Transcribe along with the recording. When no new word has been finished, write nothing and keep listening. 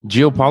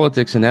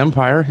Geopolitics and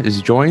Empire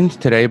is joined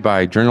today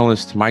by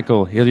journalist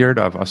Michael Hilliard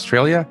of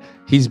Australia.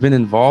 He's been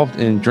involved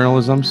in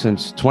journalism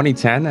since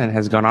 2010 and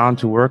has gone on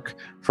to work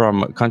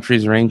from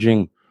countries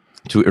ranging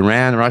to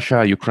Iran,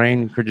 Russia,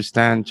 Ukraine,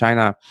 Kyrgyzstan,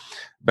 China,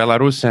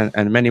 Belarus,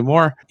 and many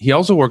more. He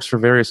also works for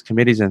various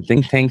committees and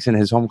think tanks in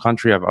his home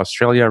country of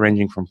Australia,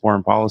 ranging from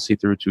foreign policy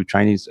through to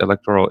Chinese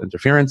electoral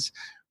interference.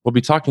 We'll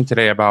be talking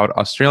today about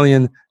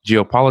Australian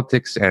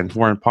geopolitics and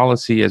foreign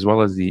policy, as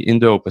well as the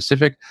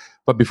Indo-Pacific.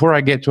 But before I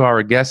get to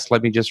our guests,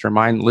 let me just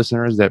remind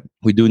listeners that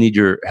we do need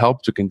your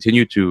help to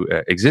continue to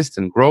exist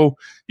and grow.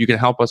 You can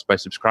help us by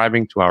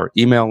subscribing to our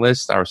email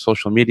list, our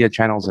social media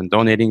channels, and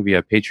donating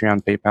via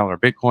Patreon, PayPal, or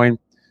Bitcoin.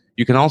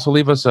 You can also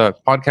leave us a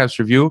podcast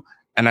review.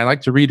 And I'd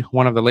like to read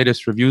one of the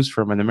latest reviews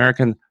from an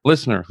American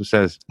listener who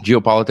says,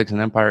 Geopolitics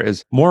and Empire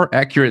is more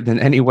accurate than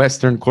any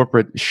Western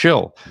corporate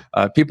shill.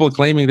 People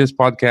claiming this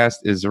podcast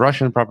is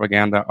Russian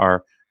propaganda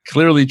are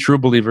clearly true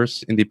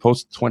believers in the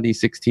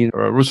post-2016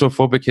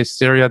 Russophobic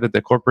hysteria that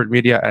the corporate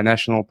media and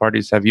national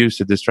parties have used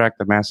to distract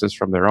the masses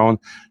from their own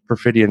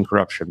perfidy and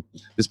corruption.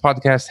 This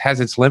podcast has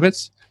its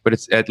limits, but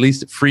it's at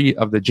least free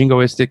of the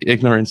jingoistic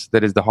ignorance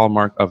that is the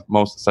hallmark of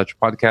most such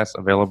podcasts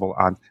available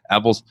on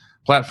Apple's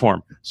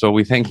platform. So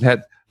we thank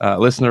that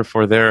listener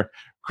for their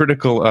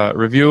critical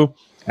review.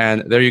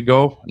 And there you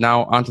go.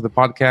 Now onto the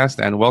podcast,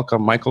 and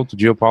welcome, Michael, to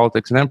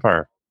Geopolitics and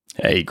Empire.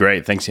 Hey,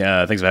 great. Thanks for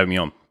having me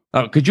on.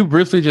 Could you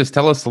briefly just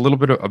tell us a little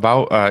bit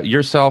about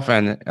yourself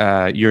and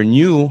your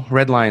new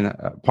Redline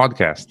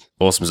podcast?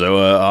 Awesome. So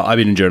I've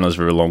been in journalism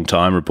for a long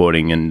time,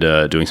 reporting and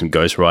doing some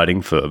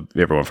ghostwriting for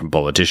everyone from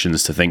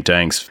politicians to think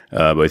tanks,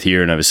 both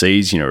here and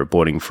overseas,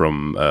 reporting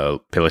from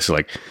places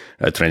like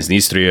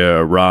Transnistria,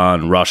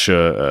 Iran,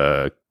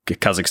 Russia,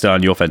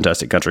 Kazakhstan, your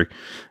fantastic country,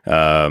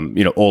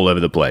 all over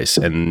the place.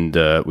 And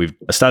we've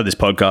started this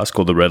podcast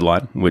called The Red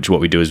Line, which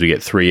what we do is we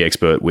get 3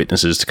 expert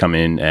witnesses to come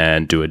in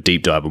and do a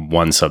deep dive on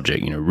one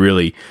subject,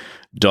 really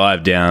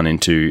dive down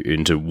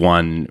into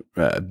one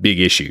big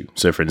issue.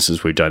 So, for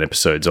instance, we've done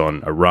episodes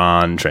on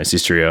Iran,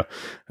 Transnistria,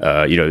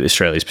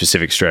 Australia's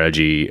Pacific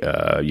strategy,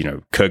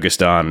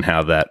 Kyrgyzstan, and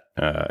how that,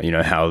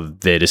 how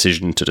their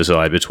decision to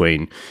decide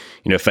between,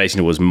 facing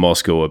towards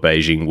Moscow or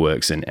Beijing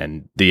works.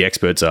 And the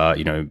experts are,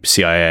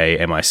 CIA,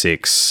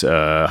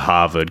 MI6,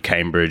 Harvard,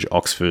 Cambridge,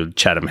 Oxford,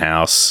 Chatham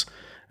House,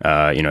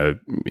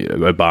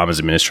 Obama's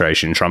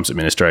administration, Trump's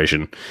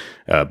administration,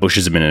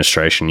 Bush's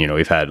administration.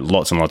 We've had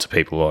lots and lots of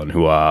people on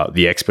who are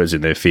the experts in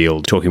their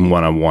field, talking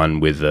one-on-one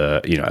with,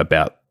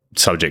 about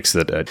subjects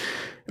that are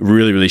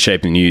really, really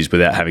shaping the news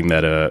without having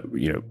that,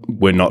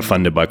 we're not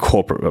funded by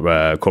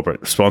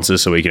corporate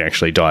sponsors, so we can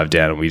actually dive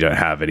down and we don't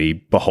have any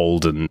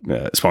beholden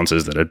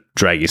sponsors that are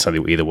dragging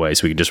something either way,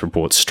 so we can just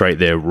report straight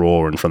there,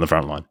 raw and from the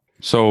front line.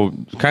 So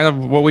kind of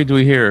what we do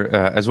here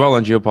as well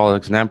on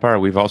Geopolitics and Empire,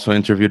 we've also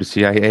interviewed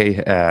CIA,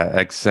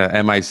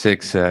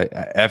 MI6,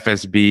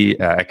 FSB,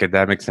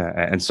 academics,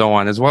 and so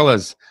on, as well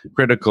as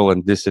critical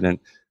and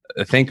dissident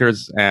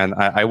thinkers. And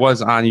I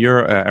was on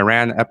your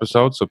Iran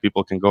episode, so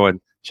people can go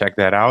and check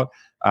that out.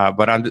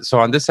 But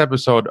on this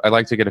episode, I'd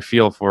like to get a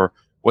feel for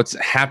what's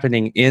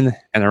happening in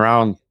and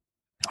around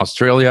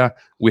Australia.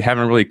 We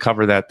haven't really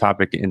covered that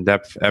topic in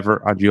depth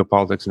ever on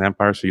Geopolitics and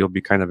Empire, so you'll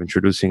be kind of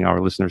introducing our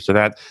listeners to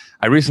that.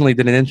 I recently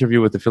did an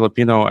interview with the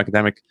Filipino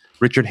academic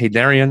Richard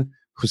Heydarian,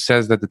 who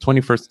says that the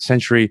 21st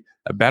century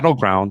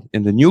battleground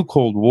in the new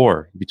Cold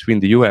War between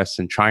the US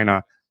and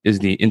China is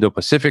the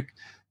Indo-Pacific.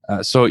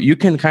 So you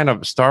can kind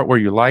of start where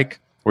you like,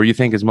 where you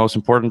think is most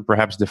important,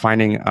 perhaps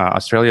defining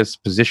Australia's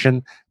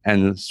position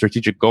and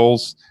strategic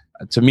goals.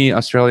 To me,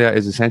 Australia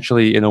is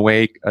essentially, in a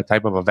way, a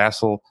type of a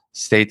vassal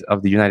state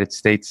of the United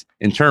States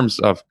in terms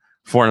of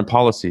foreign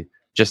policy,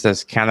 just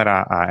as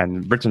Canada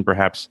and Britain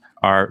perhaps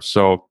are.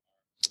 So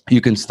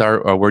you can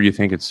start where you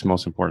think it's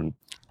most important.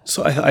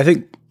 So I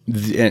think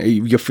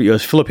your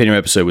Filipino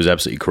episode was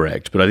absolutely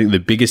correct, but I think the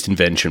biggest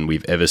invention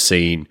we've ever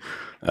seen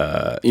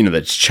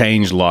that's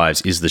changed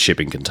lives is the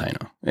shipping container.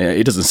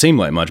 It doesn't seem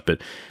like much,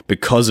 but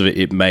because of it,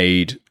 it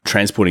made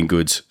transporting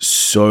goods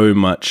so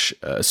much,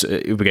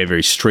 it became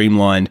very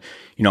streamlined.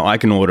 I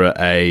can order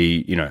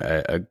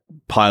a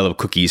pile of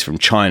cookies from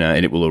China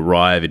and it will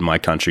arrive in my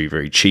country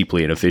very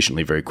cheaply and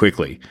efficiently, very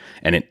quickly.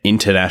 And it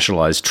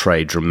internationalized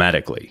trade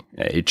dramatically.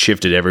 It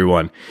shifted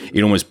everyone.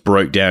 It almost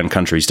broke down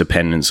countries'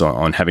 dependence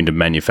on having to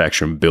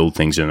manufacture and build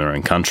things in their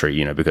own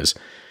country, because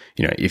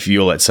if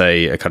you're, let's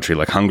say, a country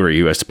like Hungary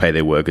who has to pay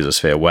their workers a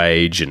fair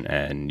wage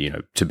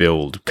and to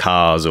build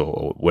cars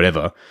or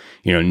whatever,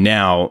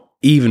 now,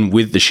 even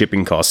with the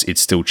shipping costs,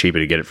 it's still cheaper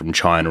to get it from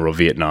China or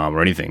Vietnam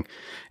or anything.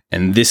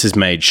 And this has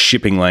made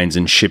shipping lanes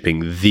and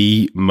shipping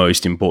the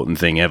most important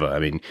thing ever. I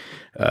mean,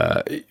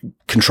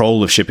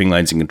 control of shipping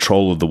lanes and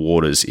control of the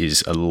waters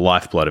is a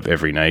lifeblood of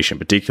every nation,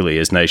 particularly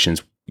as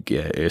nations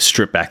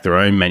strip back their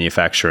own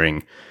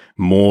manufacturing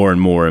more and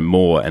more and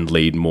more and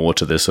lead more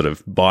to this sort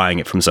of buying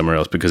it from somewhere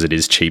else because it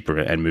is cheaper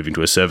and moving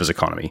to a service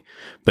economy.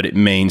 But it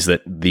means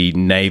that the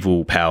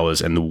naval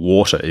powers and the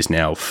water is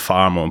now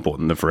far more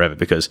important than forever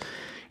because,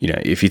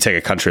 if you take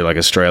a country like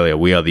Australia,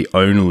 we are the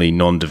only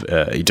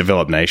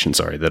developed nation,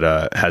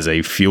 that has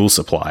a fuel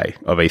supply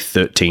of a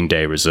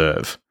 13-day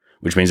reserve,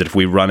 which means that if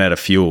we run out of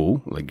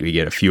fuel, like we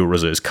get a fuel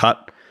reserves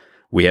cut,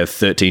 we have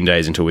 13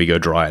 days until we go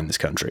dry in this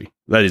country.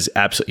 That is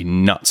absolutely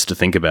nuts to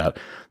think about,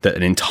 that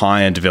an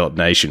entire developed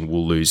nation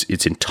will lose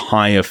its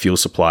entire fuel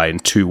supply in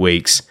 2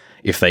 weeks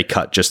if they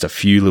cut just a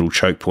few little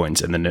choke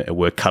points and then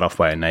we're cut off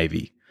by a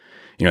navy.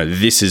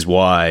 This is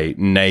why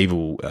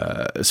naval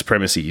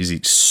supremacy is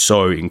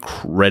so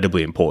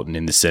incredibly important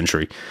in this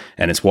century,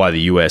 and it's why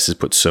the US has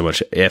put so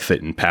much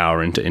effort and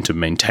power into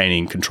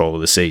maintaining control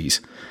of the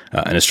seas.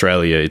 And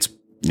Australia, it's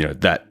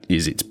that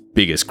is its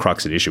biggest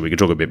crux at issue. We can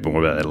talk a bit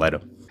more about that later.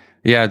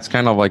 Yeah, it's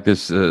kind of like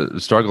this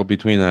struggle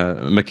between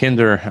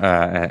Mackinder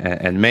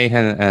and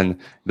Mahan, and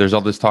there's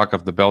all this talk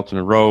of the Belt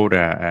and Road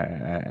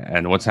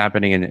and what's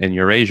happening in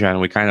Eurasia, and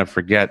we kind of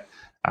forget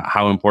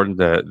how important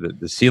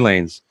the sea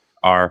lanes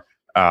are.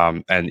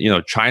 And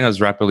China's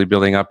rapidly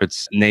building up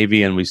its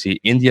navy, and we see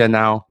India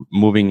now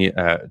moving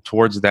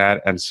towards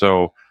that. And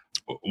so,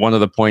 one of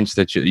the points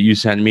that you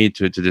sent me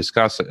to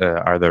discuss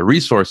are the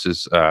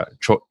resources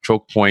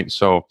choke point.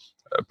 So,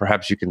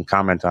 perhaps you can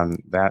comment on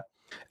that.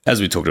 As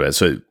we talked about,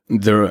 so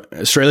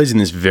Australia's in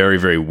this very,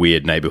 very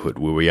weird neighborhood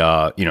where we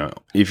are,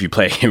 if you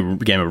play a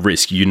game of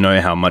Risk,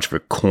 how much of a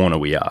corner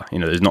we are.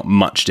 There's not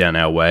much down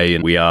our way,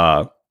 and we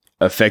are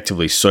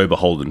effectively so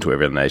beholden to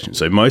every other nation.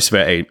 So most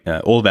of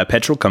all of our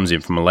petrol comes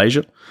in from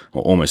Malaysia,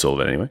 or almost all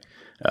of it anyway.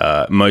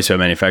 Most of our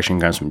manufacturing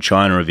comes from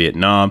China or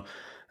Vietnam.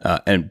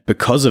 And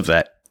because of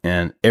that,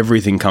 and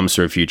everything comes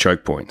through a few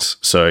choke points.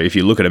 So if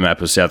you look at a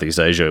map of Southeast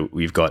Asia,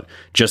 we've got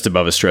just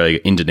above Australia,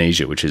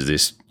 Indonesia, which is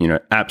this,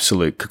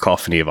 absolute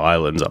cacophony of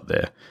islands up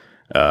there,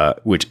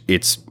 which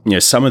it's,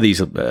 some of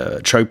these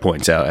choke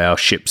points, our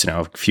ships and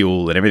our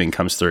fuel and everything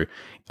comes through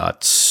are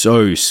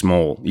so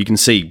small. You can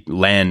see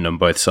land on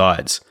both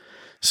sides.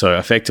 So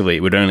effectively,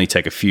 it would only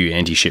take a few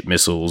anti-ship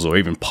missiles or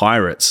even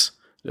pirates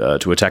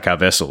to attack our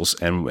vessels,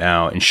 and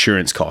our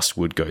insurance costs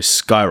would go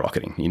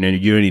skyrocketing.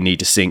 You only need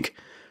to sink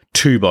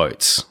 2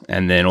 boats,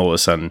 and then all of a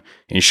sudden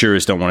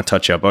insurers don't want to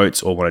touch our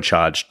boats or want to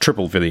charge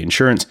triple for the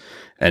insurance,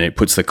 and it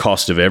puts the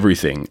cost of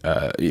everything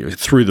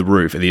through the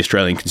roof, and the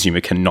Australian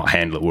consumer cannot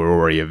handle it. We're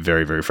already a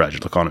very, very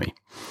fragile economy.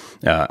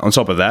 On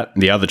top of that,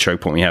 the other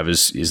choke point we have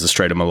is the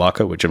Strait of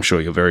Malacca, which I'm sure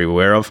you're very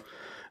aware of,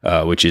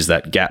 which is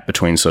that gap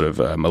between sort of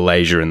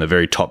Malaysia and the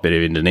very top bit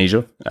of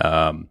Indonesia.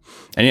 And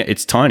yeah,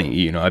 it's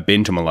tiny. I've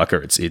been to Malacca.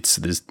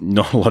 There's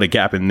not a lot of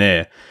gap in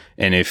there.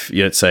 And if,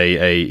 let's say,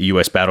 a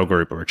US battle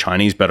group or a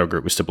Chinese battle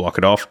group was to block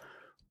it off,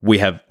 we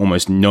have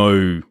almost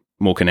no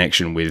more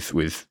connection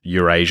with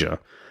Eurasia.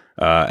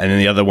 And then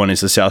the other one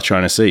is the South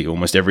China Sea.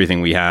 Almost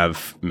everything we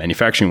have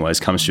manufacturing-wise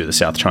comes through the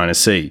South China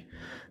Sea.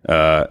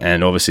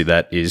 And obviously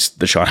that is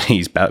the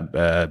Chinese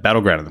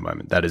battleground at the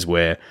moment. That is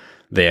where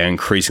they are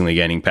increasingly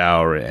gaining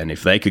power. And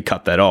if they could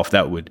cut that off,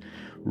 that would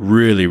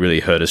really, really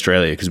hurt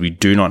Australia, because we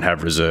do not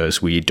have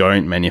reserves. We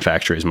don't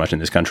manufacture as much in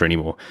this country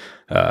anymore.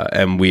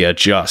 And we are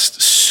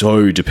just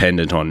so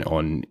dependent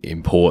on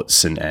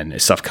imports and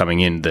stuff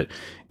coming in that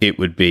it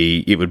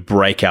would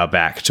break our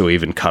back to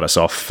even cut us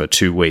off for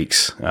 2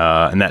 weeks.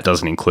 And that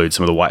doesn't include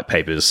some of the white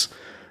papers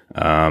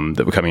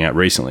that were coming out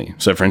recently.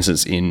 So for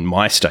instance, in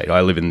my state,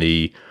 I live in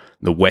the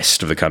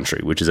west of the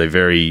country, which is a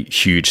very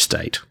huge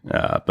state,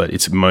 but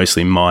it's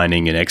mostly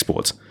mining and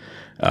exports.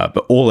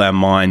 But all our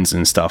mines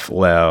and stuff,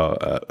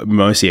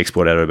 mostly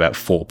export out of about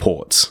 4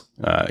 ports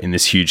in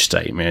this huge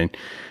state. I mean,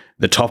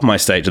 the top of my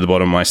state to the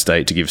bottom of my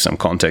state, to give some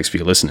context for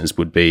your listeners,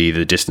 would be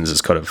the distance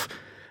is kind of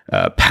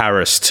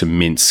Paris to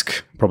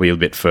Minsk, probably a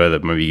bit further,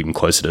 maybe even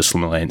closer to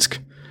Smolensk.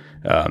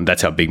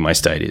 That's how big my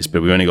state is.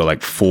 But we've only got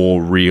like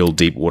 4 real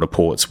deep water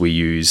ports we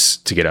use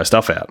to get our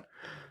stuff out.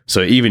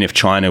 So even if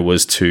China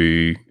was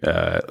to,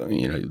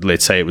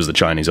 let's say it was the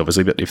Chinese,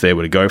 obviously, but if they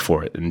were to go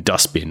for it and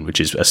dustbin, which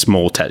is a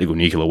small tactical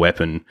nuclear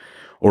weapon,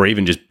 or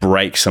even just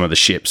break some of the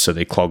ships so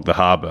they clog the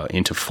harbor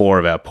into 4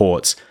 of our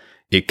ports,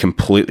 it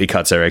completely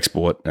cuts our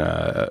export,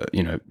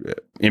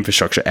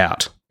 infrastructure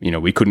out.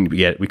 We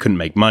couldn't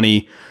make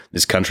money.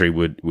 This country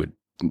would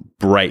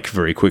break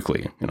very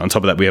quickly. And on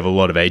top of that, we have a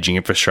lot of aging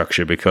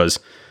infrastructure because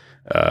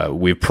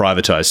we've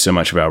privatized so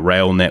much of our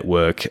rail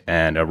network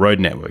and our road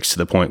networks to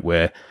the point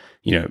where,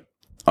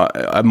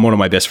 I'm one of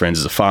my best friends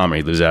is a farmer.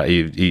 He lives out,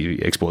 he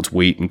exports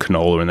wheat and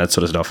canola and that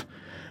sort of stuff.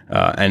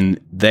 And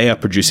they are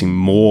producing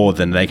more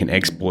than they can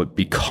export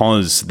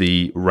because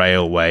the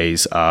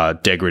railways are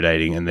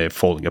degrading and they're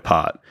falling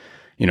apart.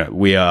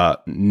 We are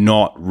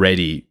not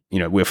ready.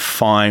 We're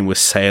fine with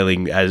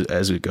sailing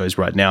as it goes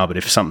right now. But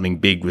if something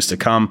big was to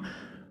come,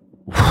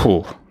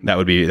 that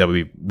would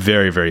be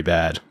very, very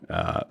bad.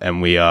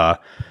 And we are,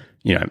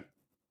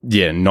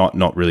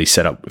 not really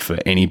set up for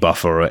any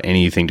buffer or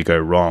anything to go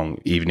wrong.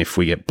 Even if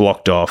we get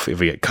blocked off, if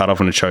we get cut off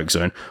in a choke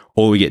zone,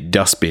 or we get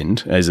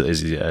dustbinned, as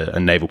a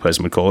naval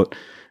person would call it,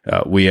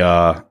 we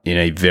are in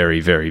a very,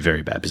 very,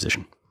 very bad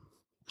position.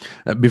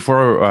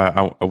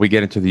 Before we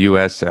get into the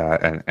U.S.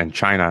 And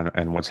China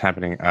and what's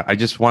happening, I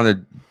just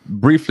wanted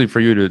briefly for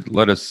you to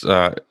let us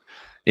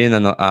in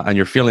on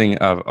your feeling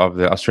of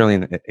the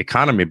Australian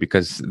economy,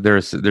 because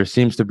there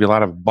seems to be a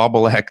lot of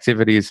bubble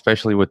activity,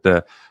 especially with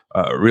the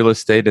real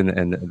estate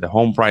and the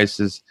home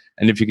prices.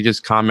 And if you could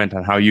just comment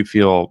on how you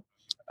feel,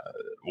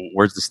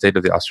 where's the state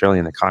of the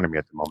Australian economy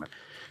at the moment?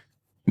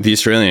 The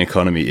Australian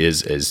economy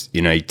is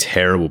in a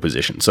terrible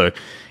position. So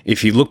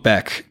if you look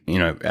back,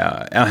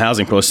 our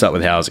housing, let's start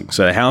with housing.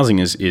 So housing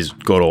is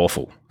god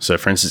awful. So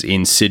for instance,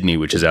 in Sydney,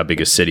 which is our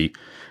biggest city,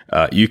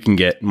 you can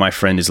get, my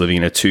friend is living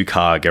in a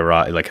 2-car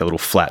garage, like a little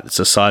flat. It's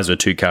the size of a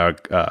 2-car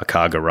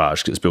car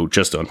garage. It's built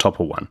just on top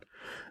of one.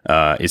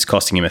 It's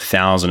costing him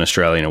 1,000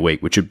 Australian a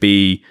week, which would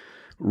be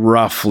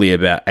roughly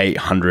about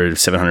 800,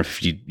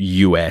 750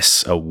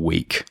 US a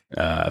week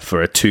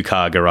for a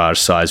 2-car garage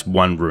size,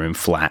 1-room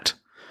flat.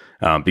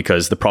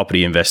 Because the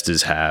property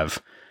investors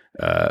have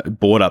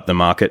bought up the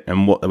market,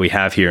 and what we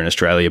have here in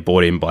Australia,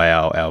 bought in by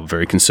our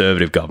very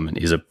conservative government,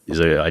 is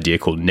an idea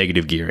called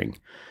negative gearing.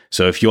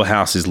 So if your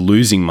house is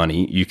losing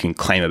money, you can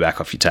claim it back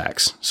off your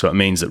tax. So it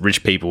means that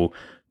rich people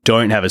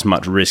don't have as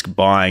much risk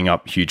buying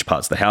up huge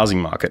parts of the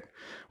housing market,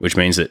 which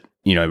means that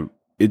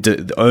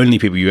the only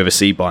people you ever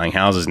see buying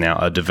houses now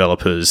are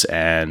developers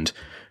and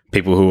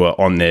people who are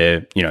on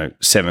their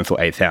 7th or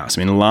 8th house.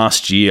 I mean,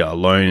 last year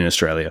alone in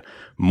Australia,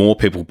 more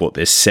people bought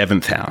their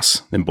 7th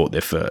house than bought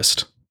their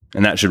first.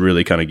 And that should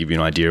really kind of give you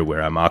an idea of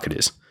where our market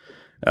is.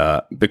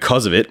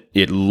 Because of it,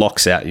 it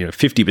locks out,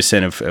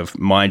 50% of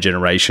my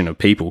generation of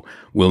people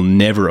will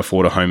never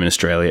afford a home in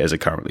Australia as it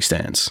currently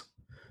stands.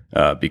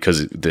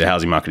 Because the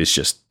housing market is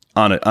just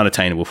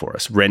unattainable for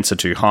us. Rents are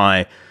too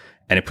high,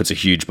 and it puts a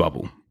huge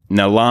bubble.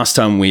 Now, last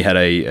time we had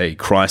a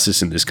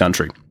crisis in this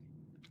country,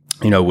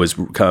 was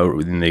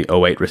in the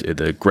 08,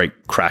 the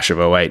great crash of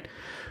 08.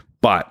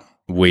 But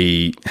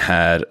we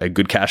had a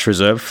good cash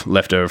reserve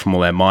left over from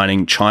all our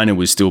mining. China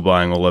was still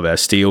buying all of our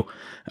steel.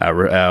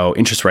 Our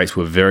interest rates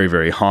were very,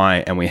 very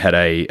high, and we had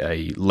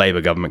a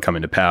Labor government come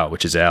into power,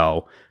 which is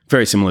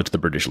very similar to the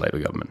British Labor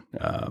government.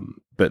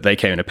 But they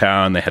came into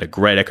power, and they had a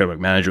great economic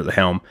manager at the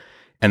helm,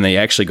 and they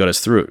actually got us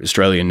through it.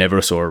 Australia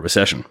never saw a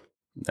recession.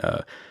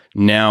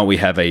 Now we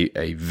have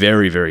a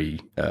very, very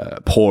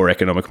poor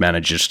economic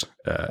managed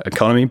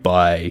economy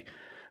by,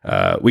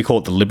 we call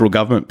it the Liberal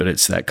government, but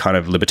it's that kind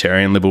of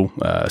libertarian Liberal.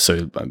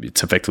 So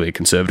it's effectively a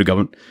conservative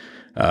government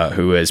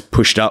who has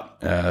pushed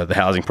up the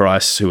housing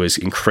price, who has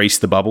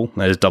increased the bubble,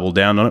 has doubled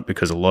down on it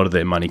because a lot of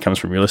their money comes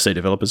from real estate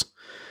developers.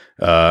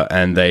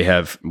 And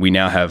we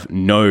now have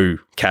no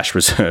cash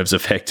reserves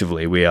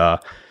effectively. We are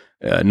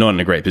not in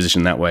a great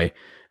position that way.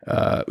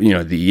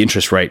 The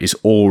interest rate is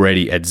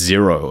already at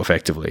zero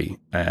effectively,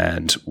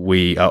 and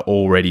we are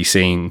already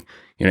seeing,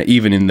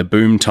 even in the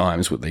boom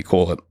times, what they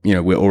call it,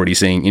 we're already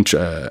seeing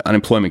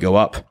unemployment go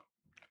up,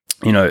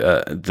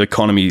 the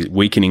economy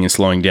weakening and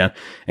slowing down,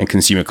 and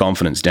consumer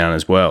confidence down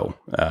as well.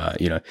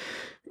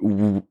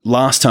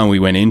 Last time we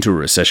went into a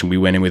recession, we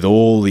went in with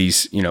all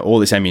this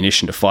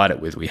ammunition to fight it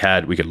with. We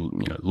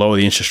could lower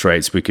the interest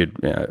rates, we could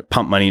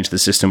pump money into the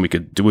system, we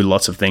could do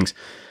lots of things,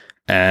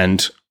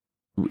 and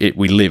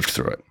we lived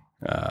through it.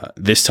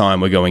 This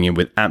time we're going in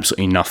with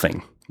absolutely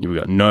nothing. We've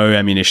got no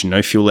ammunition,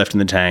 no fuel left in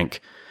the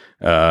tank,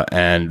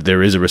 and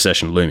there is a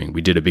recession looming.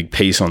 We did a big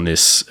piece on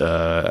this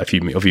a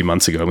few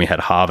months ago, and we had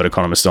a Harvard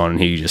economist on, and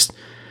he just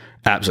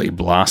absolutely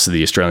blasted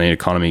the Australian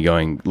economy,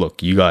 going,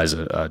 "Look, you guys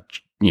are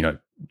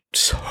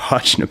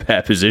such in a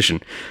bad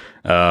position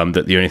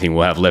that the only thing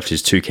we'll have left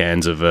is two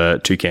cans of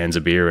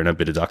beer and a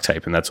bit of duct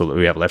tape, and that's all that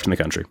we have left in the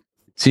country."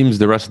 Seems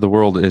the rest of the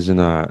world is in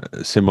a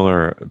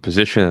similar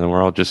position, and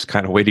we're all just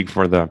kind of waiting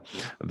for the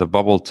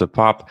bubble to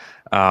pop.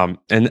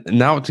 And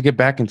now to get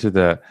back into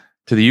the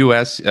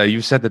U.S.,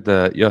 you said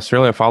that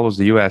Australia follows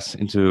the U.S.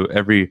 into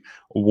every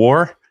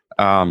war.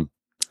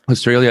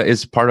 Australia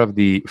is part of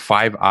the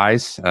Five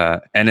Eyes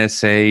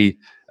NSA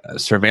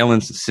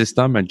surveillance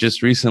system, and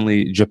just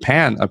recently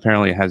Japan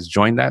apparently has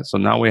joined that. So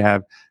now we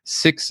have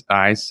 6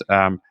 eyes.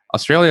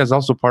 Australia is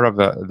also part of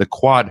the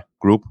Quad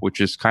group,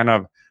 which is kind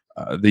of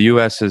the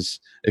U.S. is,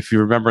 if you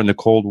remember, in the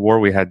Cold War,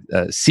 we had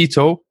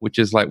CETO, which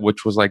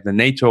was like the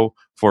NATO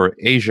for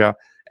Asia,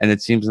 and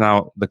it seems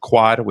now the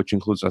Quad, which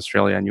includes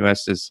Australia and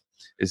U.S., is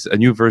a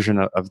new version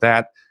of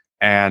that.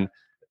 And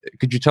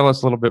could you tell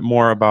us a little bit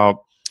more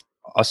about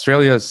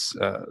Australia's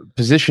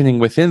positioning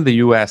within the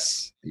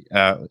U.S.?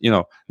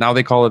 Now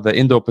they call it the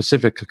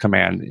Indo-Pacific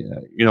Command.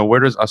 Where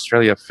does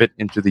Australia fit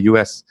into the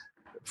U.S.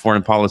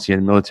 foreign policy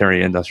and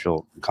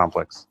military-industrial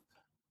complex?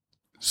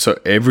 So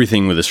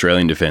everything with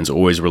Australian defence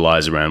always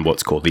relies around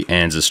what's called the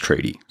ANZUS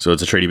Treaty. So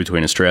it's a treaty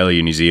between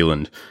Australia, New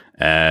Zealand,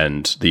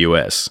 and the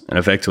US. And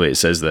effectively it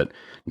says that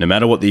no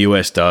matter what the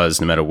US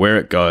does, no matter where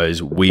it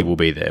goes, we will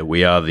be there.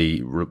 We are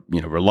the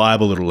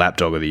reliable little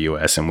lapdog of the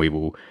US, and we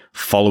will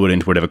follow it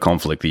into whatever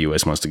conflict the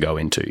US wants to go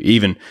into.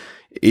 Even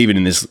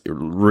in this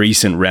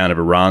recent round of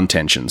Iran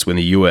tensions, when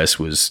the US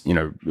was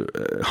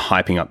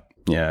hyping up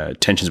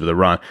tensions with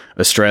Iran,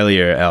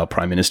 Australia, our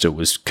Prime Minister,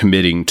 was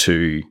committing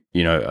to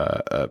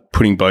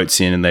putting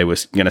boats in, and they were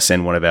going to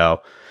send one of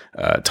our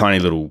tiny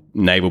little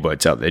naval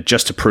boats out there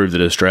just to prove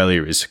that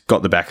Australia has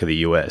got the back of the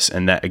US.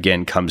 And that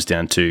again comes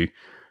down to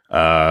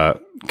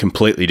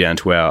completely down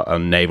to our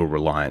naval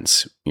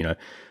reliance.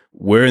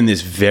 We're in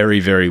this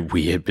very, very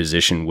weird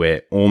position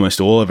where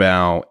almost all of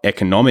our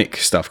economic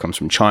stuff comes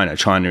from China.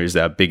 China is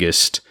our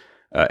biggest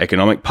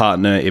economic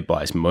partner. It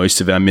buys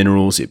most of our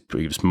minerals. It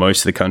gives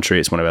most of the country.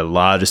 It's one of our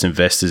largest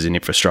investors in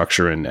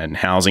infrastructure and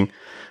housing.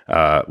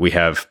 We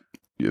have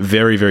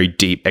very, very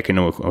deep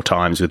economic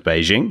ties with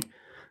Beijing.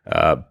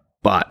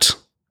 But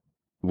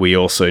we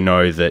also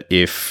know that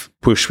if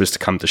push was to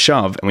come to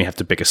shove and we have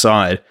to pick a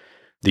side,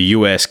 the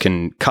US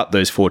can cut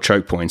those 4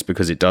 choke points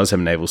because it does have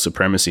naval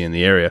supremacy in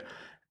the area.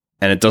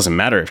 And it doesn't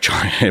matter if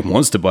China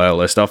wants to buy all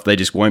their stuff, they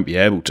just won't be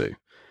able to.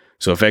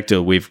 So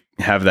effectively, we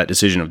have that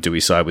decision of, do we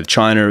side with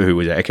China, who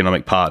is our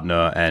economic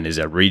partner and is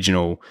our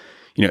regional,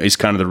 is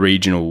kind of the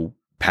regional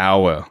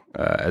power,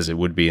 as it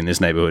would be in this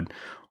neighborhood,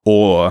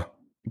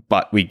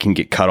 but we can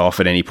get cut off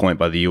at any point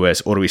by the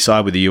US, or do we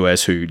side with the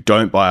US, who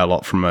don't buy a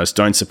lot from us,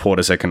 don't support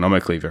us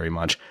economically very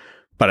much,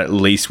 but at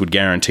least would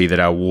guarantee that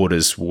our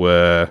waters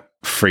were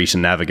free to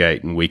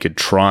navigate and we could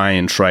try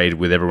and trade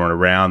with everyone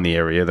around the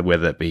area,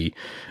 whether that be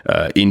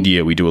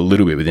India. We do a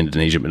little bit with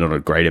Indonesia, but not a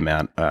great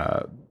amount.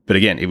 But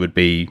again, it would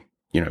be,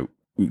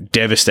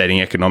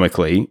 devastating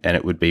economically, and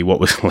it would be what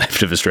was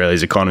left of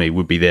Australia's economy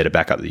would be there to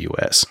back up the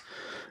US.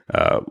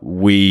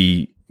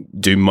 We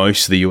do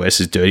most of the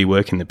US's dirty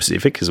work in the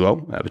Pacific as well,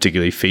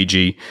 particularly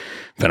Fiji,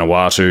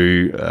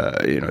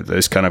 Vanuatu,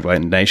 those kind of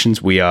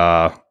nations. We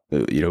are,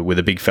 we're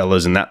the big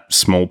fellas in that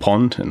small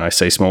pond, and I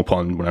say small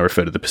pond when I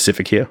refer to the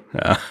Pacific here.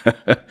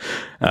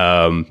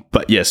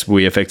 But yes,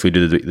 we effectively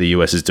do the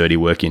US's dirty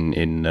work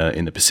in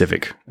the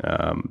Pacific.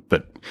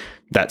 But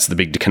that's the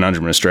big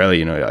conundrum in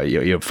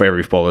Australia. For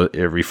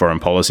every foreign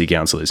policy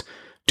council is,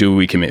 do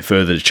we commit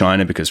further to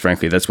China because,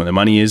 frankly, that's where the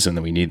money is and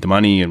then we need the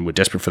money and we're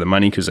desperate for the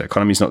money because our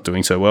economy's not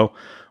doing so well?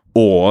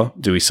 Or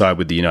do we side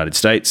with the United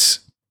States,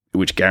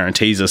 which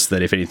guarantees us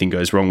that if anything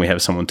goes wrong, we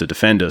have someone to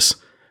defend us,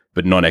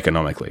 but not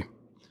economically?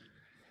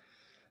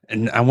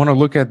 And I want to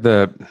look at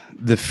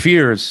the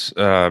fears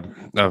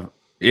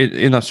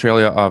in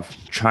Australia of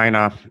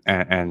China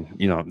and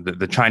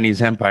the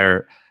Chinese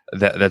empire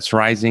that's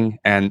rising.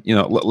 And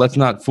let's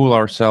not fool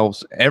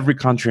ourselves. Every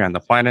country on the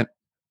planet,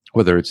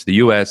 whether it's the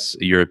U.S.,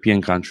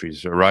 European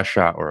countries, or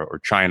Russia, or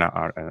China,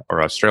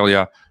 or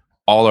Australia,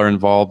 all are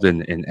involved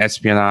in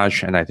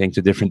espionage, and I think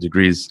to different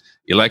degrees,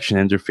 election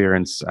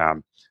interference,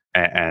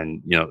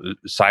 and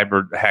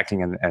cyber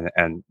hacking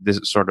and this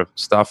sort of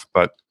stuff.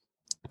 But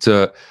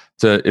to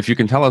if you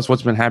can tell us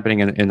what's been happening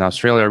in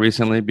Australia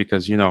recently,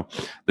 because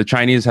the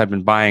Chinese have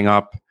been buying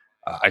up,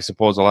 I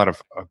suppose, a lot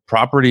of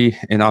property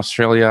in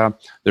Australia.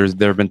 There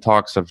have been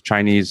talks of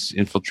Chinese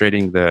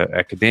infiltrating the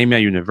academia,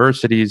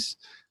 universities,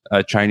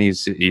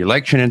 Chinese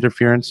election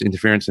interference in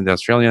the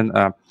Australian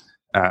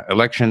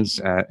elections.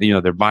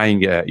 They're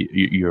buying a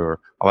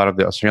lot of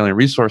the Australian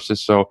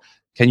resources. So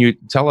can you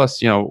tell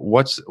us,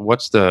 what's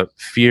the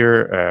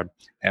fear,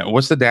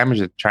 what's the damage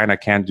that China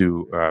can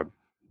do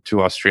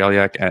to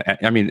Australia?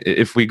 I mean,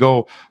 if we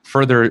go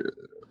further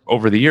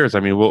over the years, I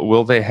mean,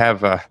 will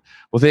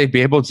they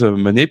be able to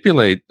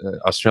manipulate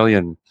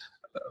Australian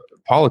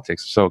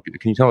politics? So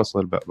can you tell us a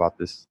little bit about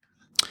this?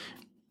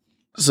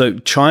 So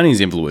Chinese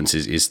influence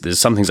is there's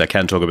some things I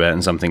can talk about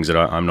and some things that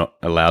I'm not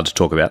allowed to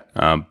talk about.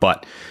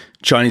 But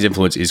Chinese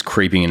influence is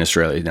creeping in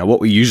Australia. Now,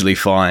 what we usually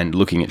find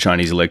looking at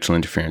Chinese electoral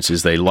interference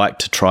is they like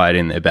to try it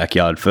in their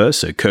backyard first.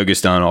 So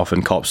Kyrgyzstan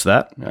often cops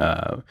that.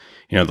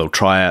 They'll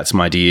try out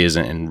some ideas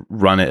and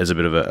run it as a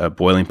bit of a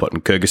boiling pot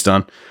in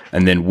Kyrgyzstan.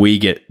 And then we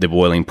get the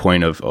boiling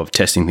point of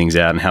testing things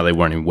out and how they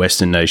run in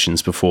Western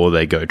nations before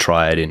they go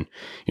try it in,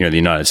 the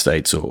United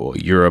States or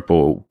Europe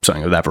or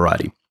something of that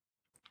variety.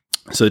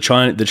 So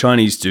the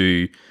Chinese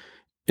do,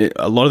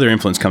 a lot of their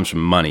influence comes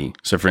from money.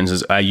 So, for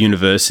instance, our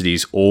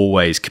universities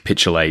always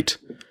capitulate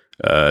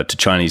to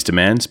Chinese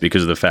demands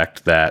because of the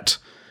fact that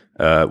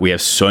we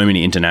have so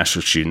many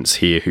international students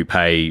here who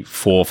pay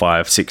 4,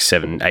 5, 6,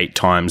 7, 8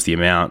 times the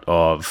amount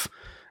of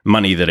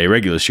money that a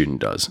regular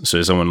student does.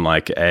 So someone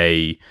like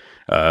a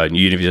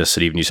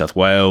University of New South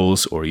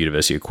Wales or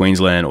University of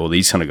Queensland or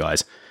these kind of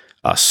guys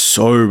are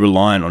so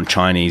reliant on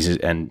Chinese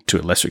and, to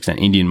a lesser extent,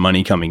 Indian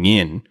money coming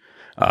in,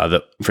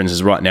 that, for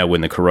instance, right now when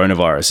the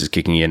coronavirus is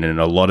kicking in and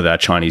a lot of our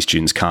Chinese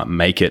students can't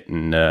make it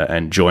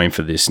and join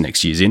for this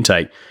next year's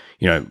intake,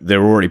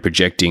 they're already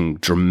projecting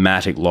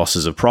dramatic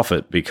losses of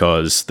profit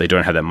because they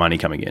don't have that money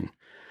coming in.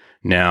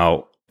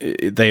 Now,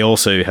 they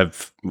also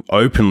have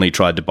openly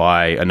tried to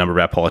buy a number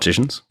of our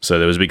politicians. So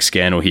there was a big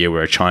scandal here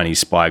where a Chinese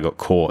spy got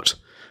caught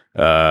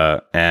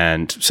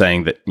and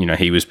saying that,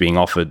 he was being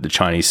offered, the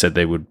Chinese said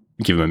they would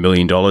give him $1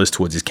 million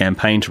towards his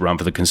campaign to run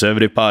for the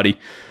Conservative Party.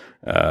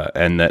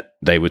 And that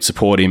they would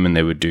support him and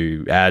they would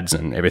do ads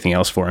and everything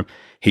else for him.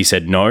 He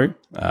said no.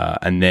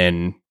 And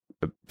then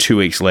 2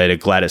 weeks later,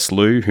 Gladys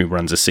Liu, who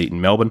runs a seat in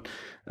Melbourne,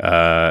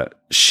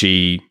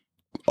 she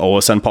all of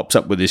a sudden pops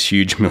up with this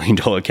huge $1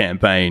 million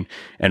campaign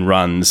and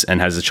runs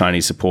and has the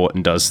Chinese support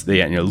and does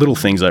the little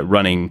things like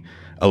running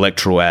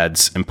electoral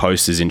ads and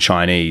posters in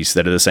Chinese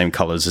that are the same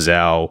colors as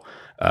our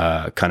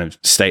kind of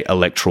state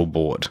electoral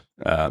board.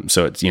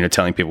 So it's,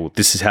 telling people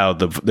this is how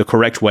the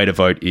correct way to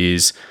vote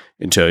is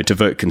to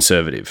vote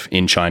conservative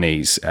in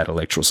Chinese at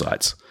electoral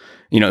sites.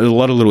 There's a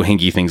lot of little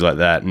hinky things like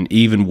that. And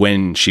even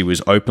when she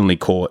was openly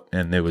caught,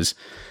 and there was,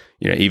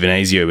 even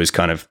ASIO was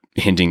kind of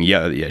hinting,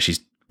 yeah, she's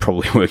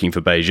probably working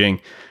for Beijing.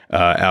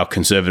 Our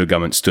conservative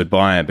government stood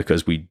by it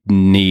because we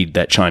need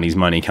that Chinese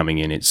money coming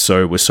in.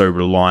 We're so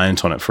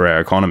reliant on it for our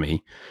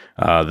economy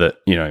that,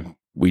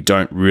 we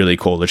don't really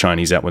call the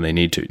Chinese out when they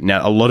need to.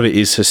 Now, a lot of it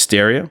is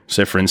hysteria.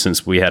 So, for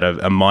instance, we had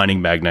a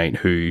mining magnate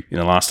who, in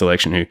the last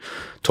election, who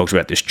talked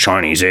about this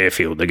Chinese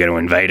airfield they're going to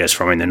invade us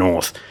from in the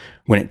north,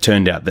 when it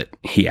turned out that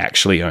he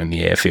actually owned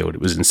the airfield.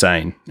 It was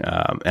insane.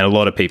 And a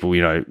lot of people,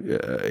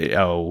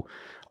 our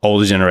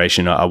older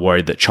generation are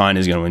worried that China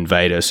is going to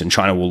invade us and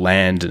China will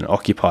land and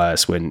occupy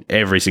us, when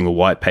every single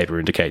white paper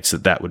indicates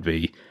that would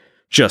be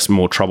just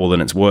more trouble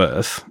than it's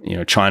worth.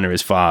 China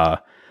is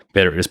far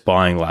better at just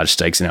buying large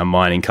stakes in our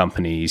mining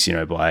companies,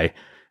 by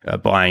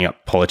buying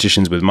up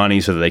politicians with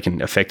money so that they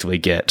can effectively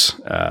get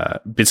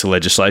bits of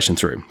legislation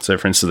through. So,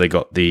 for instance, they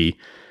got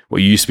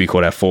what used to be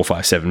called our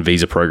 457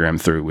 visa program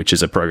through, which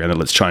is a program that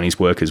lets Chinese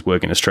workers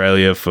work in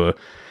Australia for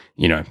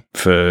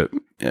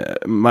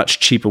much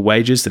cheaper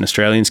wages than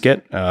Australians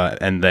get,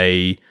 and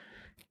they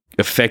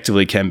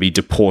effectively can be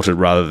deported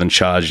rather than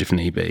charged if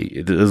need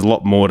be. There's a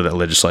lot more to that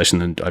legislation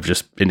than I've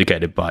just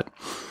indicated, but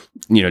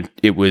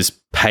it was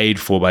paid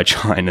for by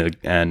China,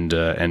 and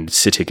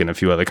CITIC and a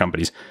few other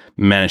companies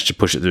managed to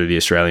push it through the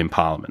Australian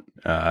Parliament.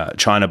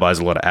 China buys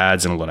a lot of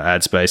ads and a lot of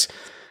ad space,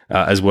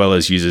 as well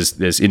as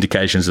there's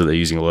indications that they're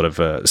using a lot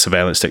of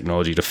surveillance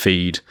technology to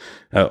feed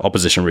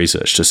opposition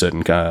research to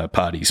certain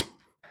parties.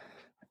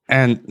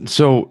 And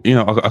so,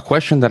 a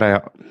question that I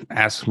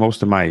ask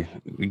most of my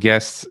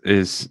guests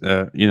is,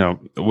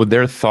 with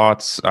their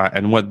thoughts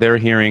and what they're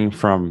hearing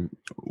from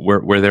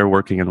where they're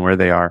working and where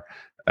they are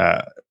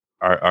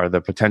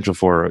the potential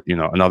for,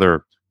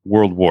 another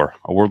world war,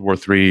 a World War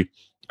III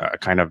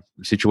kind of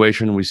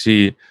situation. We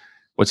see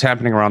what's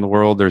happening around the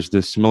world. There's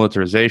this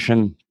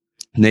militarization,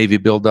 Navy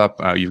buildup.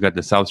 You've got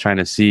the South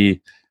China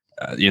Sea,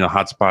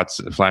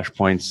 hotspots,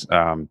 flashpoints,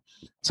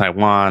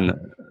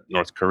 Taiwan,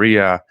 North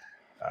Korea,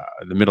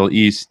 the Middle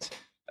East.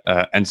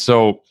 And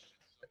so,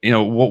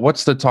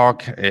 what's the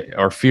talk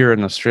or fear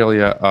in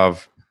Australia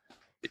of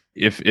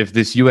if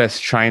this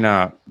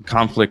U.S.-China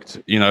conflict,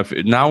 if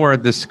now we're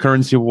at this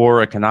currency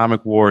war,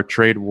 economic war,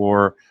 trade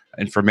war,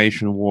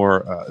 information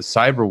war,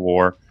 cyber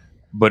war,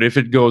 but if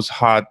it goes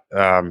hot,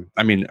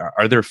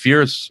 are there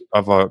fears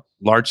of a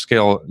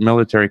large-scale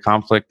military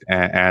conflict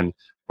and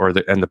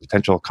the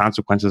potential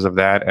consequences of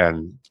that,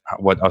 and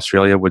what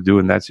Australia would do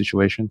in that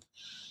situation?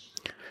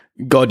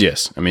 God,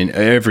 yes.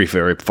 Every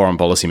foreign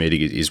policy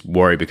meeting is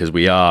worried because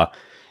we are,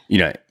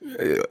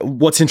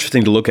 what's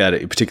interesting to look at,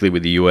 particularly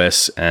with the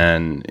US,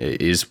 and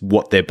is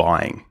what they're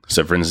buying.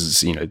 So, for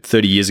instance,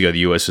 30 years ago, the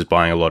US was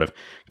buying a lot of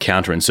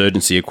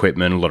counterinsurgency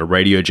equipment, a lot of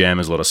radio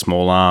jammers, a lot of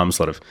small arms,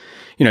 a lot of,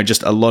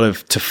 just a lot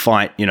of to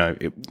fight,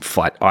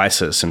 fight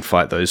ISIS and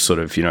fight those sort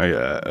of,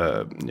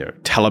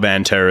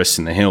 Taliban terrorists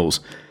in the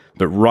hills.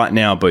 But right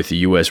now, both the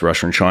US,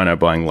 Russia, and China are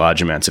buying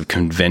large amounts of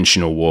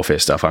conventional warfare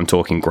stuff. I'm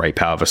talking great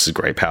power versus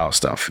great power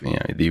stuff.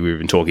 We've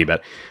been talking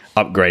about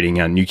upgrading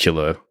our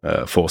nuclear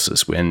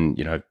forces. When,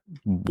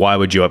 why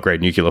would you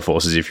upgrade nuclear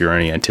forces if you're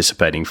only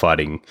anticipating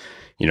fighting,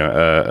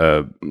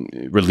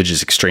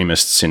 religious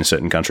extremists in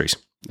certain countries?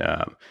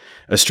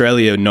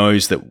 Australia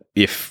knows that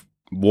if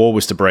war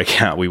was to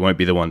break out, we won't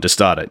be the one to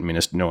start it.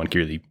 No one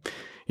really,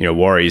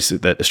 worries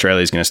that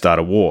Australia is going to start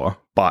a war,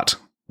 but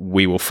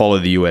we will follow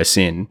the US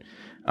in.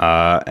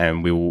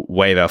 And we will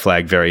wave our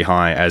flag very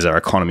high as our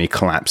economy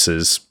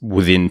collapses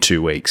within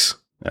 2 weeks.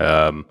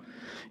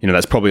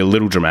 That's probably a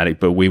little dramatic,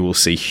 but we will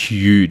see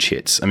huge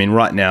hits.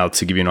 Right now,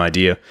 to give you an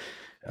idea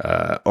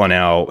on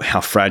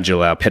how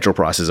fragile our petrol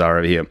prices are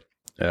over here,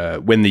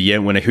 when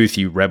a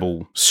Houthi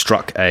rebel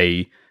struck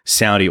a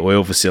Saudi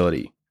oil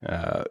facility,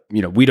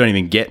 we don't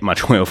even get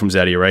much oil from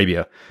Saudi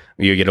Arabia.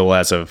 You get all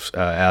ours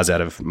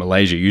out of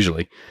Malaysia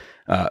usually.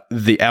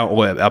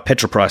 Our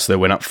petrol price though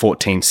went up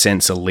 14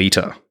 cents a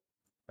litre.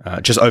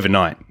 Just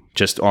overnight,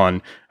 just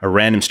on a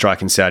random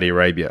strike in Saudi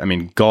Arabia.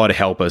 God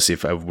help us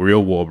if a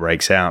real war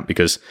breaks out,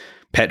 because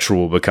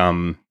petrol will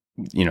become,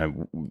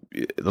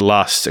 the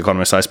last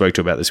economist I spoke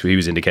to about this, he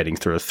was indicating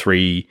through a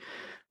 $3.50,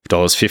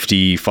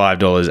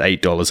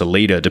 $5, $8 a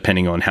litre,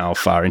 depending on how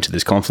far into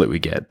this conflict we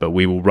get. But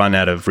we will run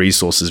out of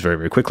resources very,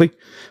 very quickly,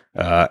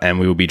 and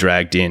we will be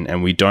dragged in,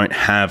 and we don't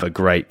have a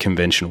great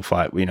conventional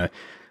fight.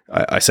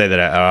 I say that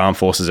our armed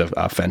forces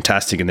are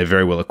fantastic and they're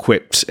very well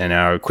equipped and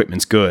our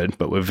equipment's good,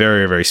 but we're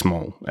very, very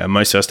small.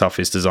 Most of our stuff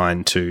is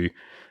designed to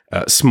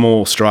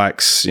small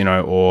strikes,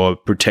 or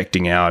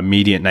protecting our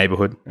immediate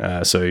neighborhood.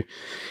 So,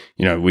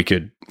 we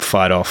could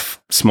fight off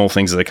small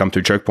things as they come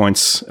through choke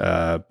points,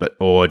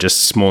 or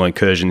just small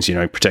incursions,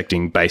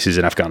 protecting bases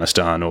in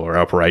Afghanistan or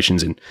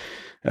operations in,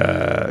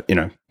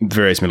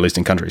 various Middle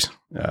Eastern countries.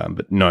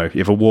 But no,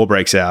 if a war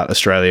breaks out,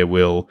 Australia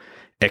will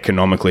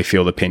economically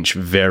feel the pinch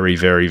very,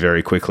 very,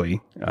 very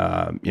quickly.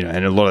 And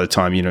a lot of the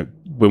time,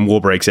 when war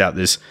breaks out,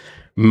 there's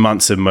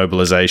months of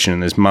mobilization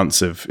and there's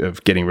months of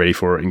getting ready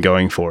for it and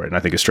going for it. And I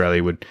think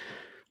Australia would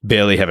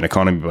barely have an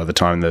economy by the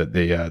time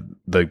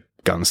the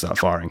guns start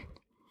firing.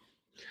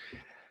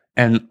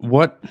 And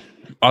what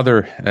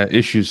other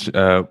issues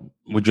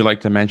would you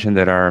like to mention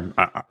that are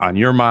on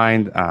your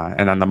mind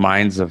and on the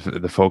minds of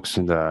the folks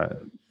in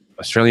the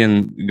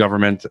Australian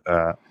government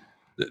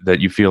that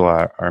you feel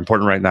are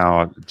important right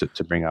now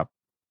to bring up?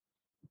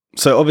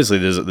 So obviously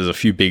there's a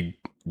few big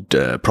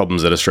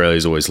problems that Australia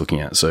is always looking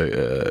at.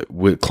 So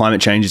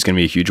climate change is going to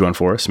be a huge one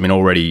for us. I mean,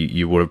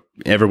 already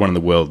everyone in the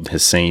world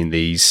has seen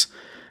these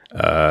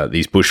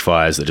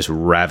bushfires that just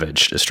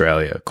ravaged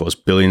Australia,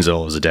 caused billions of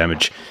dollars of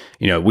damage.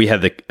 We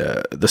had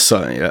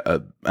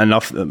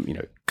enough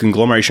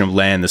conglomeration of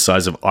land the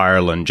size of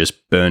Ireland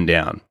just burned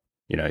down.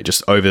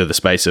 Just over the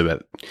space of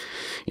about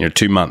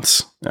 2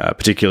 months.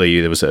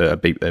 Particularly, there was a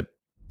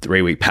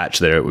 3-week patch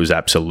there. It was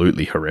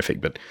absolutely horrific.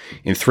 But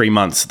in 3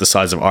 months, the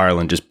size of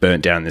Ireland just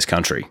burnt down this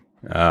country,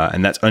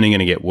 and that's only going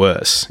to get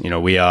worse.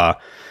 We are.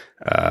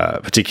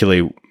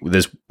 Particularly,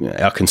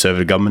 our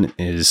Conservative government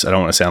is, I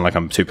don't want to sound like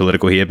I'm too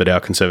political here, but our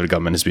Conservative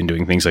government has been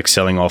doing things like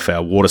selling off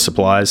our water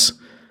supplies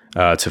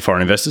to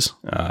foreign investors.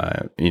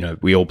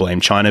 We all blame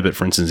China, but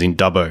for instance, in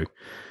Dubbo,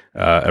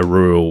 a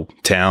rural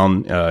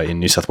town in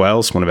New South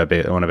Wales, one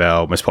of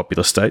our most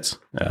populous states,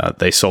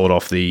 they sold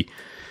off the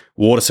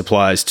water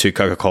supplies to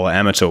Coca-Cola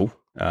Amatil,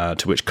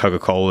 to which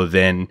Coca-Cola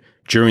then,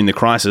 during the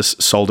crisis,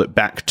 sold it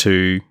back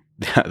to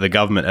the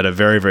government at a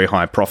very, very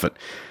high profit.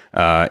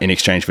 In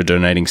exchange for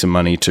donating some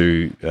money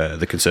to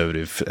the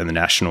Conservative and the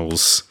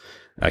Nationals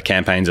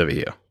campaigns over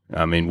here.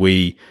 I mean,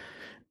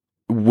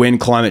 when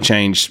climate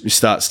change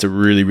starts to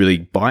really, really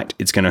bite,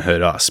 it's going to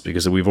hurt us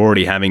because we've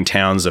already having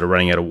towns that are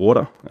running out of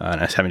water and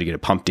having to get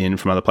it pumped in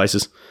from other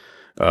places.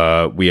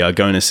 We are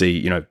going to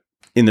see,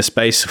 in the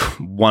space of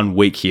 1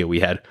 week here, we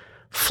had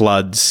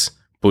floods,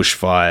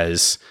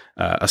 bushfires,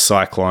 a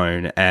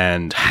cyclone,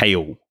 and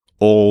hail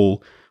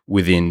all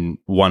within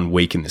 1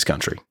 week in this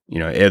country.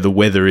 The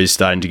weather is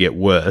starting to get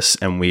worse,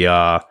 and we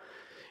are,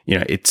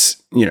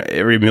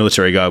 every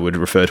military guy would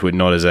refer to it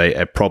not as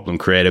a problem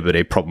creator, but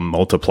a problem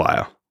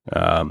multiplier.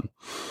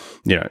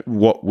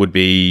 What would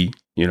be,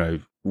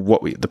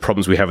 the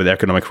problems we have with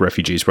economic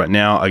refugees right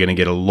now are going to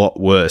get a lot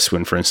worse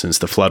when, for instance,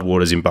 the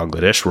floodwaters in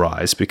Bangladesh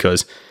rise,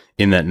 because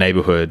in that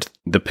neighborhood,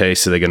 the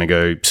place they're going to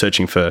go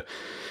searching for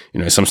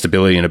some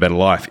stability and a better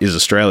life is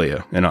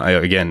Australia. And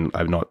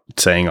I'm not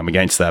saying I'm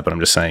against that, but I'm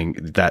just saying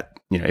that,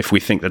 if we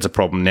think that's a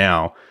problem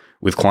now,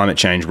 with climate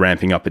change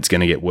ramping up, it's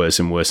going to get worse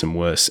and worse and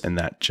worse. And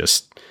that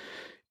just,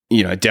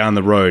 down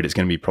the road, it's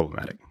going to be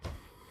problematic.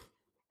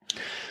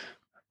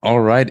 All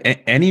right.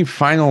 Any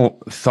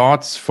final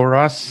thoughts for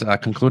us,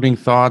 concluding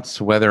thoughts,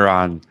 whether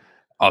on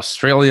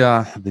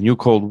Australia, the new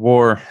Cold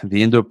War,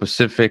 the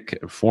Indo-Pacific,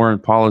 foreign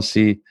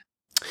policy?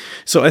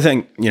 So I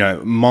think,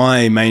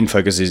 my main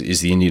focus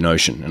is the Indian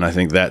Ocean. And I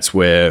think that's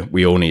where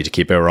we all need to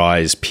keep our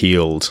eyes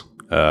peeled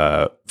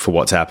for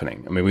what's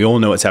happening. I mean, we all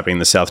know what's happening in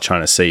the South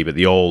China Sea, but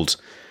the old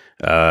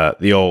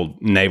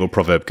naval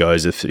proverb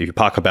goes, if you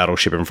park a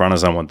battleship in front of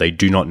someone, they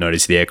do not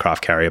notice the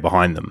aircraft carrier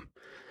behind them.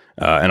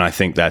 And I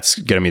think that's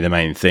going to be the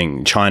main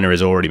thing. China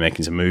is already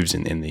making some moves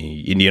in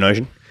the Indian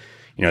Ocean.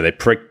 They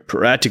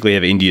practically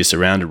have India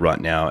surrounded right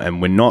now, and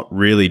we're not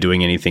really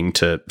doing anything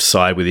to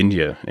side with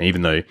India,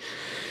 even though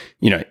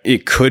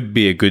it could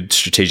be a good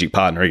strategic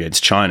partner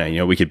against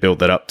China. We could build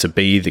that up to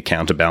be the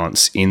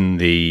counterbalance in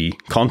the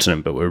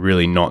continent, but we're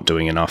really not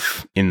doing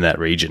enough in that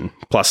region.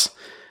 Plus,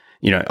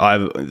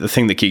 the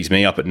thing that keeps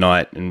me up at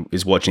night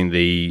is watching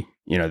the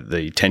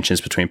tensions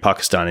between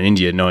Pakistan and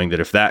India, knowing that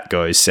if that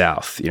goes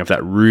south, if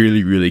that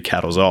really, really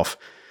cattles off,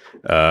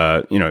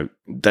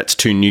 that's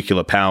two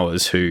nuclear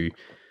powers who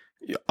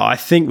I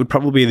think would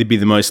probably be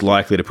the most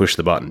likely to push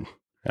the button.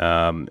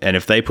 And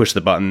if they push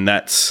the button,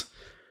 that's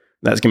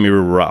going to be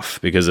real rough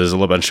because there's a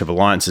whole bunch of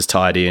alliances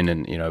tied in,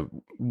 and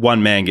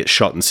one man gets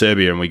shot in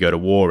Serbia and we go to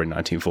war in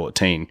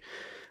 1914.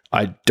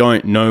 I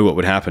don't know what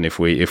would happen if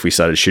we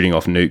started shooting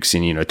off nukes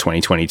in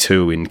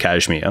 2022 in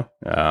Kashmir,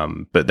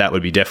 but that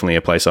would be definitely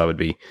a place I would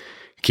be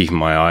keeping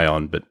my eye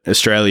on. But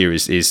Australia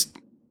is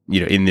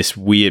in this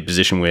weird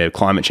position where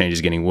climate change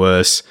is getting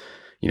worse.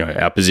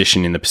 Our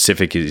position in the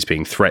Pacific is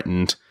being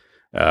threatened.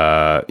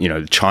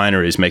 China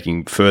is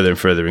making further and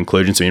further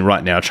inclusions. I mean,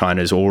 right now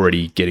China is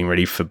already getting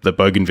ready for the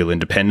Bougainville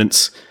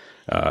independence.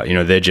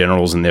 Their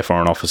generals and their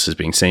foreign officers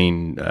being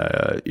seen,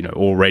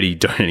 already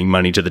donating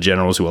money to the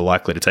generals who are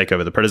likely to take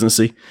over the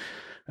presidency,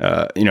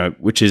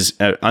 which is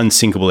an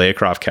unsinkable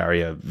aircraft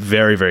carrier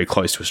very, very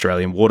close to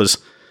Australian waters.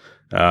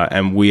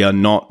 And we are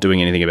not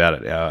doing anything about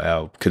it.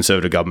 Our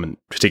Conservative government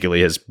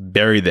particularly has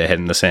buried their head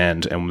in the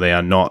sand, and they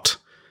are not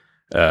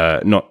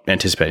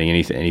anticipating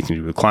anything to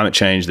do with climate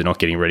change. They're not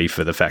getting ready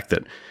for the fact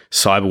that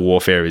cyber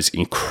warfare is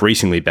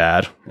increasingly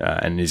bad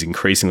and is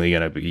increasingly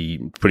going to be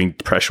putting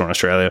pressure on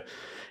Australia.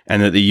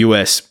 And that the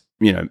US,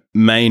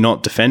 may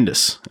not defend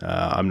us.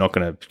 I'm not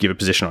going to give a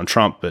position on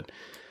Trump, but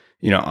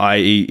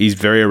he's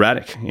very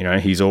erratic.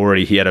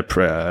 He had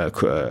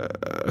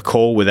a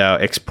call with our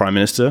ex-prime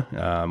minister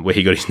where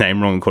he got his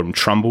name wrong and called him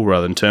Trumbull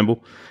rather than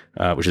Turnbull,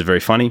 which is very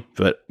funny.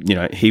 But,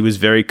 he was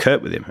very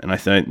curt with him. And I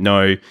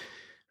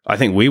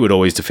think we would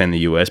always defend the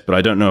US, but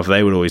I don't know if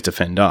they would always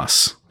defend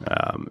us.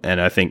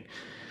 And I think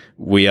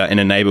we are in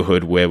a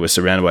neighborhood where we're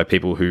surrounded by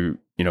people who,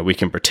 we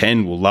can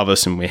pretend will love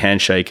us and we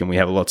handshake and we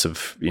have lots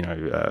of,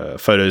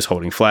 photos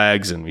holding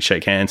flags and we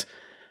shake hands.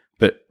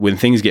 But when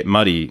things get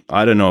muddy,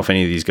 I don't know if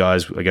any of these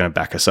guys are going to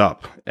back us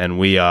up. And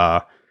we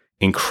are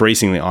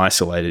increasingly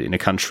isolated in a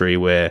country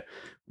where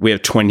we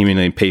have 20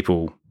 million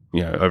people,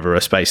 over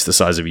a space the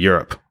size of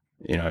Europe,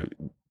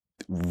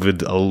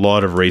 with a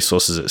lot of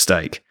resources at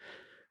stake.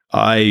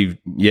 I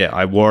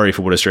worry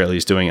for what Australia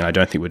is doing, and I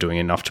don't think we're doing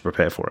enough to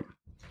prepare for it.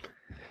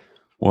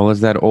 Well,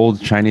 as that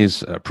old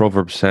Chinese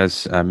proverb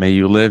says, may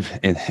you live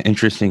in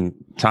interesting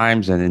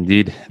times. And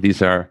indeed,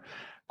 these are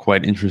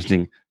quite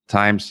interesting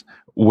times.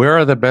 Where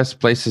are the best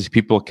places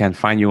people can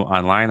find you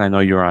online? I know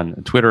you're on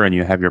Twitter and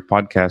you have your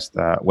podcast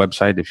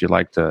website, if you'd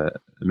like to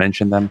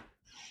mention them.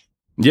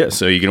 Yeah,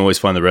 so you can always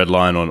find the Red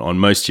Line on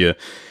most of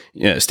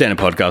your standard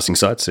podcasting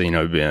sites, so,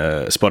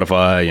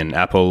 Spotify and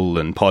Apple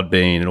and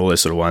Podbean and all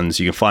those sort of ones.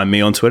 You can find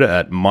me on Twitter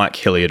at Mike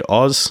Hilliard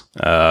Oz,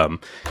 and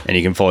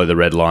you can follow the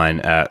Red Line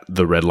at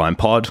the Red Line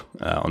Pod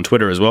on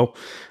Twitter as well.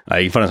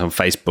 You can find us on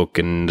Facebook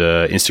and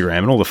Instagram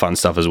and all the fun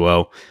stuff as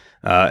well.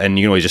 And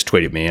you can always just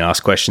tweet at me and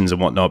ask questions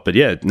and whatnot. But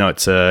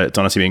it's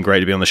honestly been great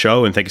to be on the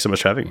show, and thank you so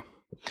much for having me.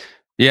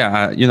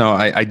 Yeah,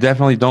 I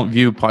definitely don't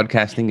view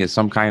podcasting as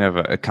some kind of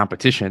a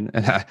competition.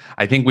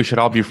 I think we should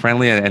all be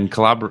friendly and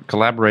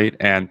collaborate.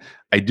 And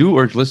I do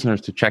urge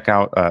listeners to check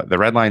out the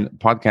Redline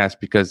podcast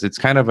because it's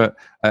kind of a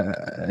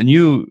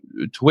new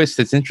twist.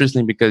 It's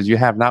interesting because you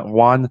have not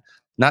one,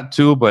 not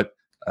two, but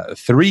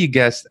three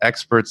guest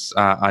experts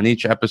on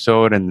each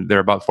episode, and they're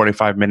about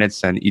 45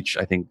 minutes, and each,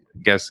 I think,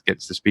 guest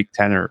gets to speak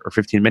 10 or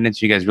 15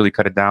 minutes. You guys really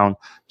cut it down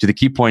to the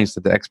key points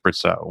that the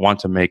experts want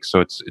to make.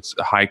 So it's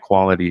a high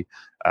quality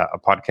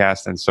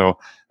podcast. And so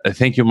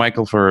thank you,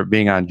 Michael, for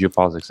being on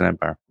Geopolitics and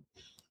Empire.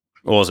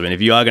 Awesome. And if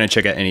you are going to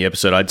check out any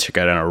episode, I'd check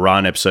out an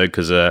Iran episode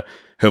because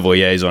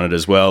Hervoyer is on it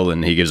as well,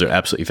 and he gives an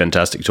absolutely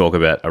fantastic talk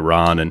about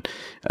Iran and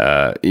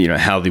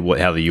how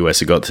the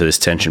US had got to this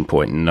tension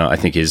point. And I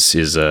think his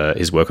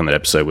work on that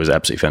episode was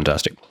absolutely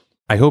fantastic.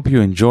 I hope you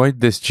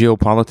enjoyed this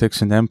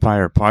Geopolitics and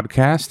Empire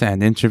podcast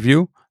and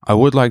interview. I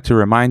would like to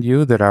remind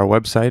you that our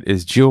website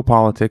is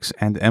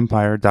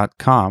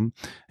geopoliticsandempire.com,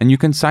 and you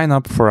can sign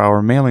up for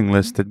our mailing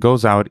list that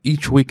goes out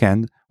each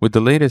weekend with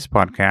the latest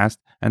podcast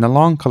and a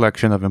long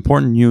collection of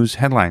important news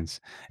headlines.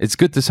 It's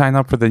good to sign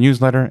up for the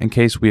newsletter in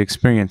case we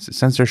experience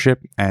censorship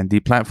and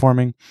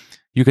deplatforming.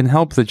 You can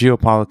help the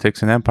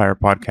Geopolitics and Empire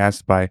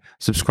podcast by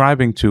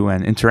subscribing to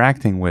and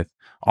interacting with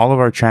all of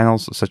our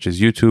channels such as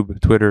YouTube,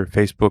 Twitter,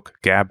 Facebook,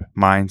 Gab,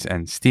 Minds,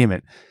 and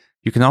Steemit.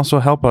 You can also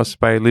help us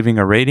by leaving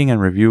a rating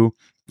and review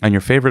on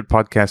your favorite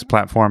podcast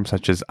platforms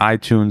such as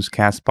iTunes,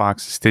 CastBox,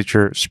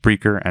 Stitcher,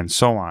 Spreaker, and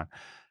so on.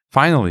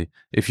 Finally,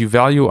 if you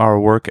value our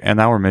work and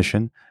our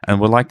mission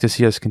and would like to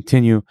see us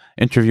continue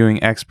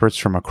interviewing experts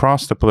from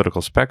across the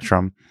political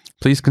spectrum,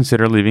 please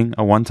consider leaving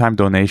a one-time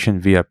donation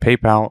via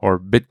PayPal or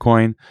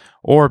Bitcoin,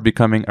 or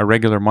becoming a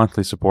regular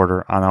monthly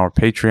supporter on our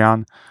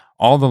Patreon.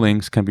 All the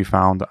links can be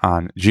found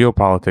on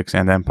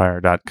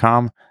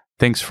geopoliticsandempire.com.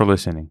 Thanks for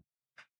listening.